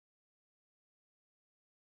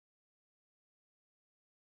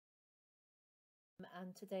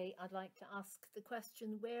and today I'd like to ask the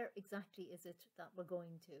question, where exactly is it that we're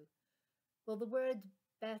going to? Well, the word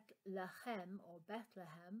Bethlehem or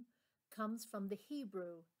Bethlehem comes from the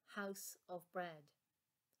Hebrew House of Bread.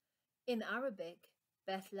 In Arabic,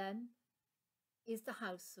 Bethlehem is the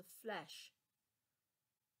house of flesh.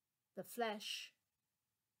 The flesh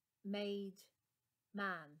made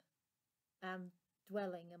man and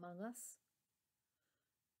dwelling among us.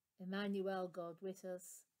 Emmanuel, God with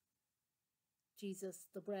us. Jesus,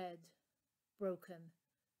 the bread broken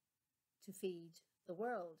to feed the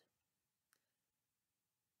world.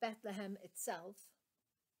 Bethlehem itself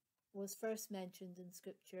was first mentioned in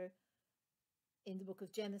Scripture in the book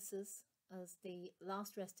of Genesis as the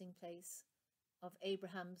last resting place of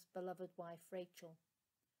Abraham's beloved wife Rachel.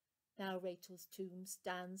 Now Rachel's tomb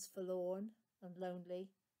stands forlorn and lonely,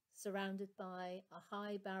 surrounded by a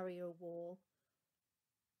high barrier wall,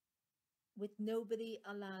 with nobody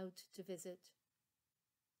allowed to visit,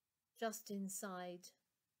 just inside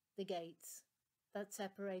the gates that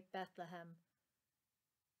separate Bethlehem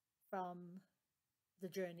from the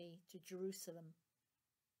journey to Jerusalem.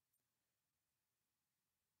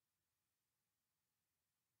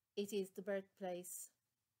 It is the birthplace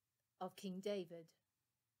of King David.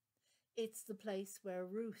 It's the place where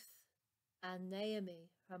Ruth and Naomi,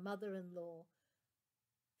 her mother-in-law,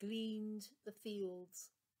 gleaned the fields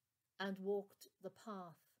and walked the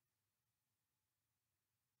path.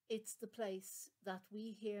 It's the place that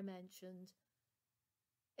we hear mentioned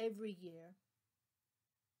every year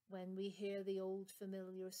when we hear the old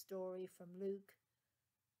familiar story from Luke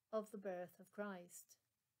of the birth of Christ,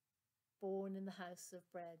 born in the house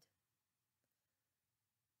of bread.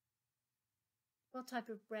 What type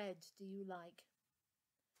of bread do you like?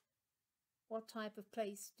 What type of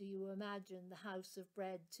place do you imagine the house of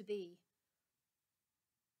bread to be?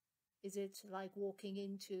 Is it like walking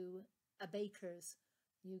into a baker's?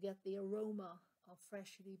 You get the aroma of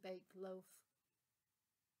freshly baked loaf.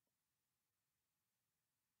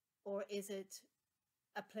 Or is it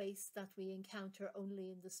a place that we encounter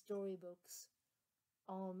only in the storybooks,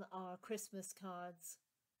 on our Christmas cards,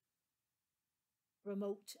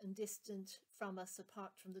 remote and distant from us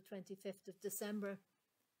apart from the 25th of December?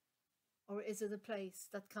 Or is it a place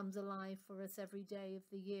that comes alive for us every day of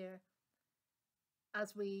the year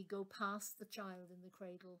as we go past the child in the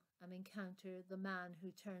cradle and encounter the man who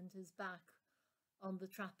turned his back on the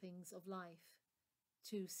trappings of life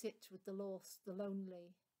to sit with the lost, the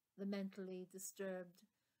lonely, the mentally disturbed,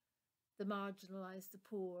 the marginalized, the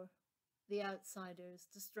poor, the outsiders,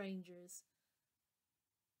 the strangers,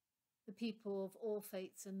 the people of all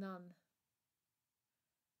faiths and none,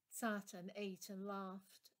 sat and ate and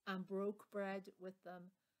laughed and broke bread with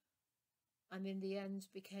them, and in the end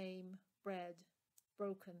became bread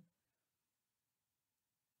broken.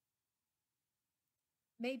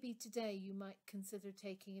 Maybe today you might consider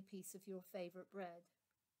taking a piece of your favorite bread.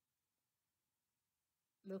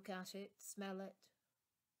 Look at it, smell it,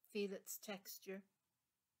 feel its texture,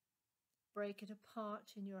 break it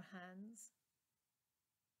apart in your hands,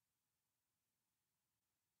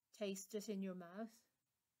 taste it in your mouth,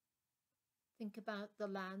 think about the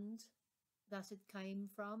land that it came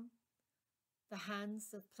from, the hands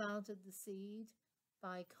that planted the seed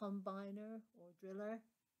by combiner or driller.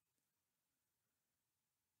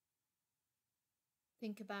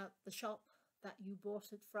 Think about the shop that you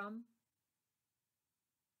bought it from,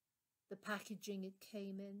 the packaging it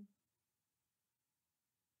came in,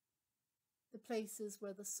 the places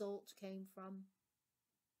where the salt came from,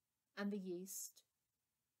 and the yeast,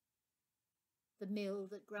 the mill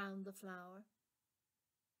that ground the flour.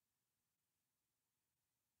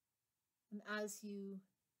 And as you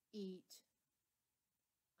eat,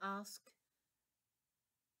 ask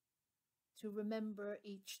to remember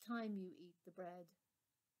each time you eat the bread,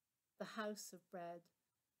 the house of bread,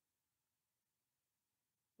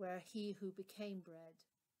 where he who became bread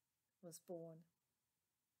was born.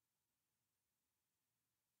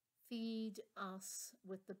 Feed us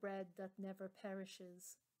with the bread that never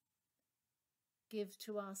perishes. Give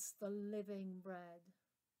to us the living bread,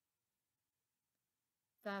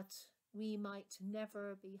 that we might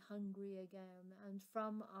never be hungry again, and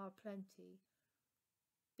from our plenty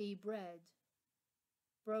be bread,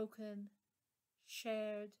 broken,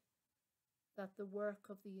 shared, that the work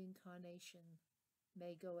of the Incarnation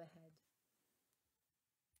may go ahead.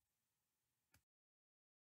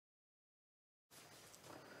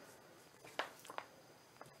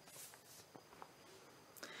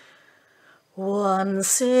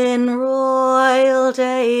 Once in royal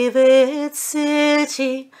David's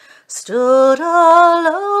city stood a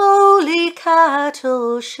lowly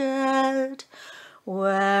cattle shed,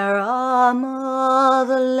 where a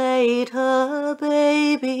mother laid her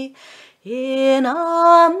baby in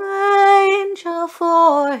a manger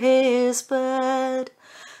for his bed.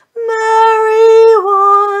 Mary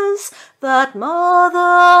was that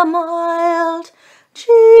mother mild,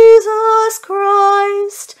 Jesus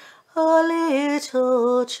Christ, a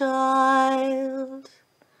little child.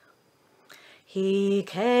 He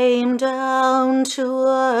came down to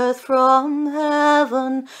earth from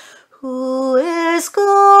heaven, who is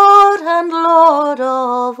God and Lord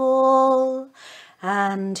of all,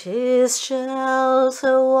 and his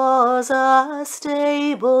shelter was a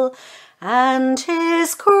stable, and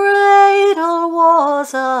his cradle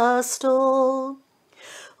was a stall.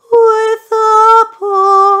 With the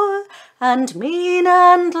poor and mean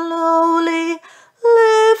and lowly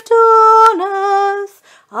lived on earth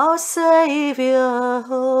our Saviour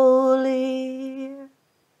holy.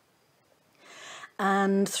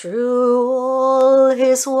 And through all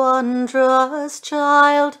his wondrous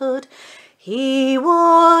childhood he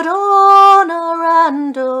would honour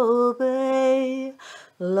and obey,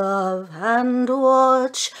 love and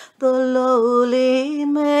watch the lowly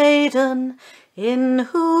maiden in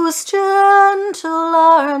whose gentle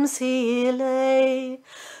arms he lay.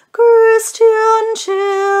 Christian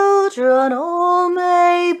children all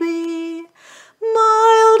may be,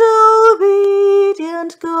 mild,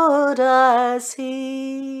 obedient, good as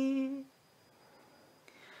he.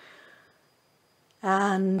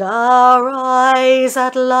 And our eyes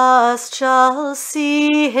at last shall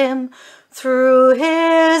see him through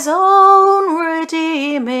his own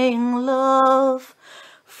redeeming love.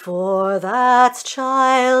 For that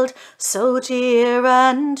child so dear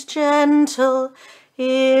and gentle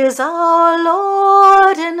is our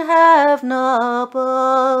Lord in heaven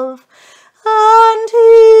above, and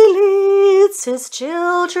he leads his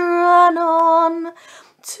children on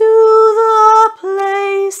to the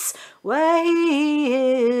place where he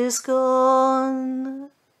is gone.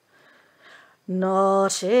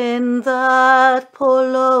 Not in that poor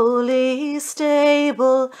lowly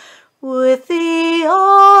stable, with the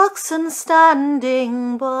oxen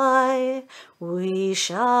standing by, we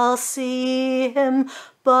shall see him,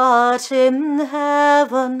 but in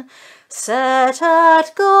heaven, set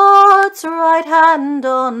at God's right hand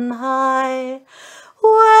on high,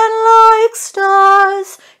 when like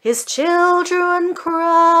stars his children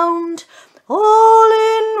crowned, all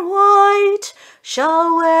in white,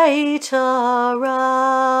 shall wait around.